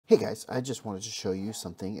Hey guys, I just wanted to show you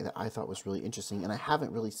something that I thought was really interesting, and I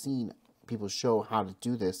haven't really seen people show how to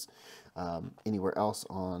do this anywhere else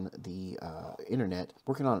on the internet.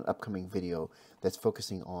 Working on an upcoming video that's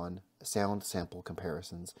focusing on sound sample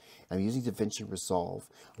comparisons. I'm using Davinci Resolve.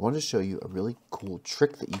 I wanted to show you a really cool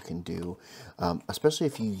trick that you can do, especially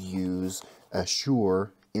if you use a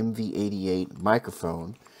Shure MV88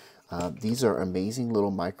 microphone. These are amazing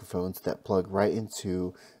little microphones that plug right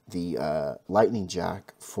into the lightning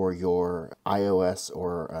jack for your iOS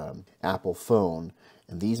or Apple phone.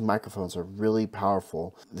 And these microphones are really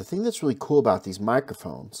powerful. The thing that's really cool about these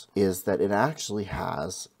microphones is that it actually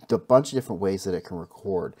has a bunch of different ways that it can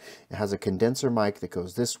record. It has a condenser mic that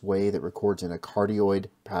goes this way that records in a cardioid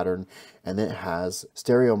pattern, and then it has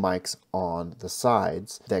stereo mics on the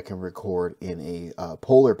sides that can record in a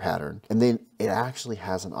polar pattern. And then it actually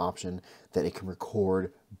has an option that it can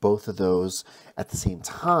record both of those at the same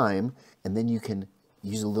time, and then you can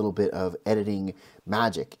use a little bit of editing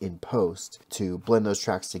magic in post to blend those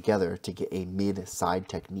tracks together to get a mid-side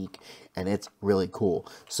technique, and it's really cool.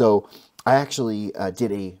 So I actually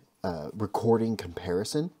did a recording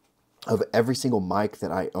comparison of every single mic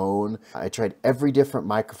that I own. I tried every different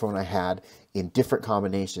microphone I had in different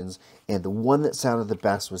combinations, and the one that sounded the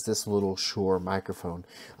best was this little Shure microphone.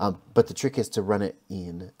 But the trick is to run it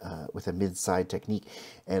in with a mid-side technique.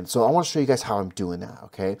 And so I want to show you guys how I'm doing that,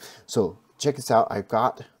 okay? So check this out. I've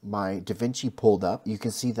got my Davinci pulled up. You can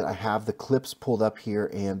see that I have the clips pulled up here,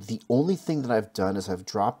 and the only thing that I've done is I've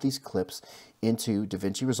dropped these clips into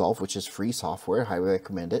Davinci Resolve, which is free software. Highly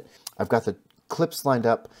recommend it. I've got the clips lined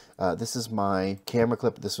up. This is my camera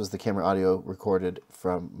clip. This was the camera audio recorded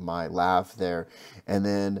from my lav there. And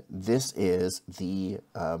then this is the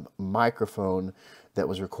microphone that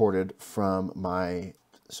was recorded from my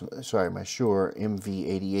Shure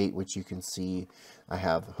MV88, which you can see I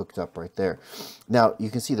have hooked up right there. Now you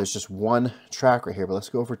can see there's just one track right here, but let's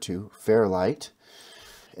go over to Fairlight.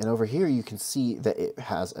 And over here you can see that it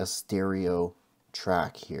has a stereo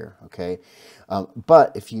track here, okay?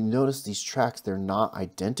 But if you notice these tracks, they're not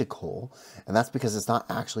identical, and that's because it's not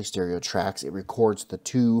actually stereo tracks. It records the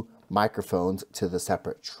two microphones to the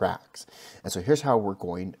separate tracks. And so here's how we're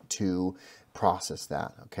going to process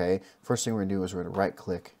that, okay? First thing we're gonna do is we're gonna right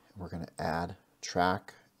click, we're gonna add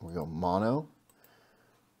track, we're gonna go mono,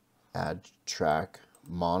 add track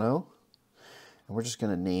mono, and we're just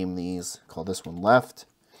gonna name these, call this one left,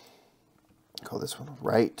 call this one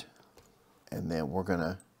right, and then we're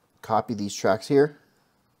gonna copy these tracks here,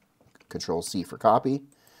 Control C for copy,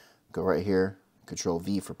 go right here, Control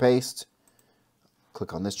V for paste,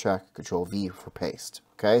 click on this track, Control V for paste,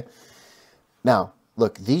 okay? Now,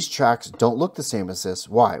 look, these tracks don't look the same as this.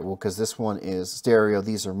 Why? Well, because this one is stereo,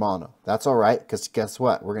 these are mono. That's all right, because guess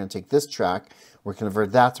what? We're gonna take this track, we're gonna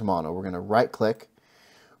convert that to mono. We're gonna right click,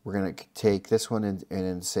 we're gonna take this one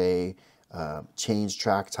and say change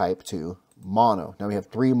track type to mono. Now we have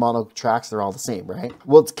 3 mono tracks, they're all the same, right?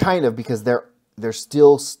 Well, it's kind of, because they're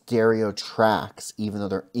still stereo tracks even though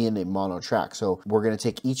they're in a mono track. So we're going to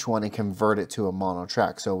take each one and convert it to a mono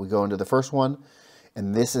track. So we go into the first one,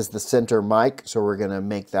 and this is the center mic, so we're going to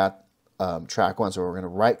make that track 1. So we're going to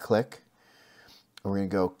right click, and we're going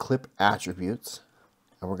to go clip attributes,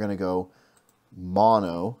 and we're going to go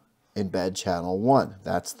mono embed channel 1.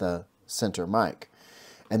 That's the center mic.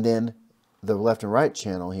 And then the left and right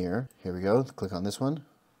channel here we go, click on this one,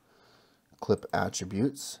 clip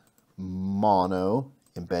attributes, mono,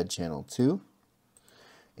 embed channel 2,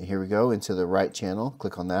 and here we go into the right channel,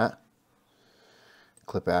 click on that,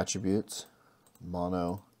 clip attributes,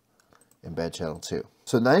 mono, embed channel 2.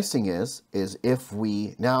 So the nice thing is if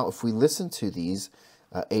we listen to these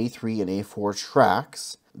A3 and A4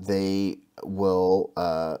 tracks, they will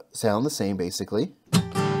sound the same basically.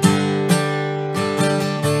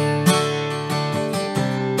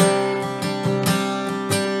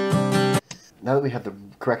 Now that we have the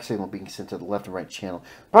correct signal being sent to the left and right channel,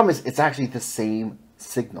 the problem is it's actually the same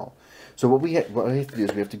signal. So what we have to do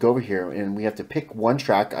is we have to go over here and we have to pick one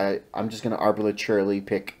track. I'm just going to arbitrarily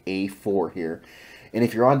pick A4 here. And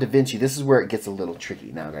if you're on Davinci, this is where it gets a little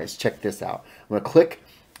tricky. Now guys, check this out. I'm going to click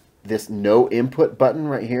this no input button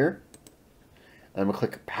right here. And I'm going to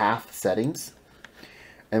click path settings.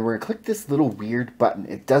 And we're going to click this little weird button.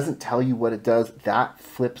 It doesn't tell you what it does. That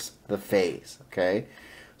flips the phase, okay?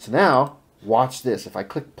 So now, watch this. If I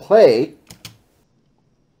click play,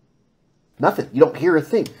 nothing. You don't hear a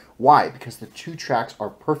thing. Why? Because the two tracks are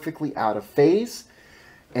perfectly out of phase,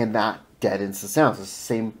 and that deadens the sounds. It's the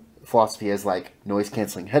same philosophy as like noise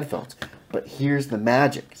canceling headphones. But here's the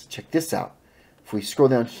magic. So check this out. If we scroll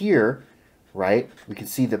down here, right, we can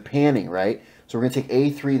see the panning, right? So we're going to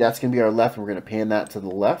take A3, that's going to be our left, and we're going to pan that to the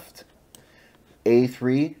left.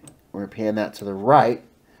 A3, we're going to pan that to the right.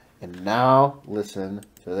 And now listen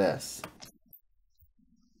to this.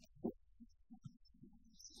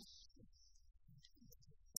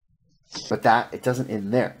 But it doesn't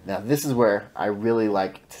end there. Now this is where I really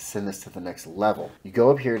like to send this to the next level. You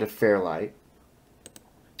go up here to Fairlight.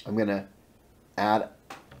 I'm going to add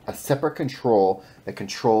a separate control that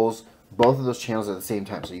controls both of those channels at the same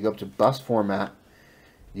time. So you go up to bus format,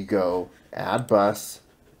 you go add bus,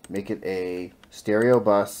 make it a stereo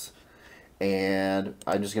bus, and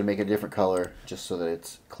I'm just going to make it a different color just so that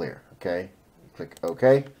it's clear. Okay, click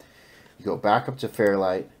OK. You go back up to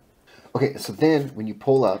Fairlight. Okay, so then when you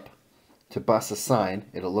pull up to bus assign,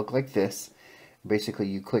 it'll look like this. Basically,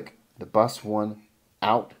 you click the bus one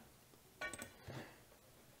out,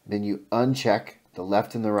 then you uncheck the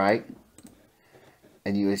left and the right,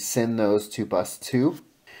 and you send those to bus 2.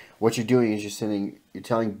 What you're doing is you're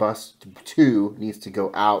telling bus 2 needs to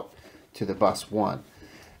go out to the bus 1.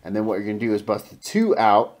 And then what you're going to do is bus the 2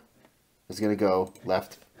 out is going to go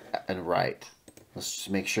left and right. Let's just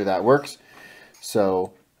make sure that works.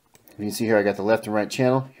 So you can see here I got the left and right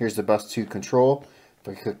channel. Here's the bus 2 control. If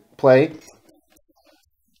I click play,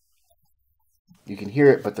 you can hear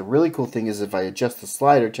it, but the really cool thing is if I adjust the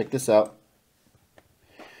slider, check this out.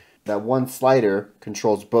 That one slider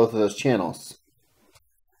controls both of those channels.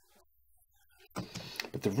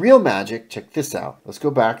 But the real magic, check this out. Let's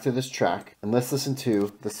go back to this track and let's listen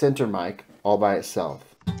to the center mic all by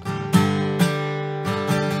itself.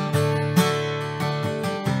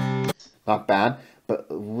 Not bad,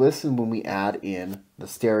 but listen when we add in the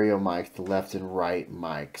stereo mic, the left and right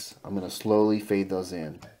mics. I'm going to slowly fade those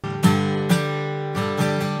in.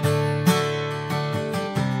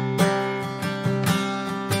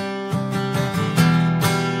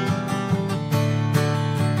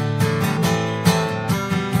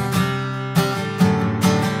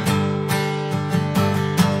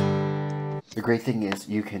 The great thing is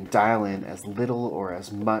you can dial in as little or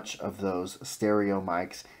as much of those stereo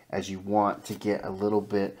mics as you want to get a little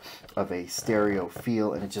bit of a stereo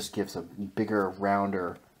feel, and it just gives a bigger,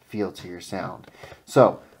 rounder feel to your sound.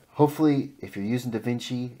 So hopefully if you're using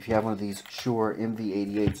Davinci, if you have one of these Shure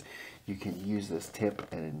MV88s, you can use this tip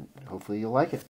and hopefully you'll like it.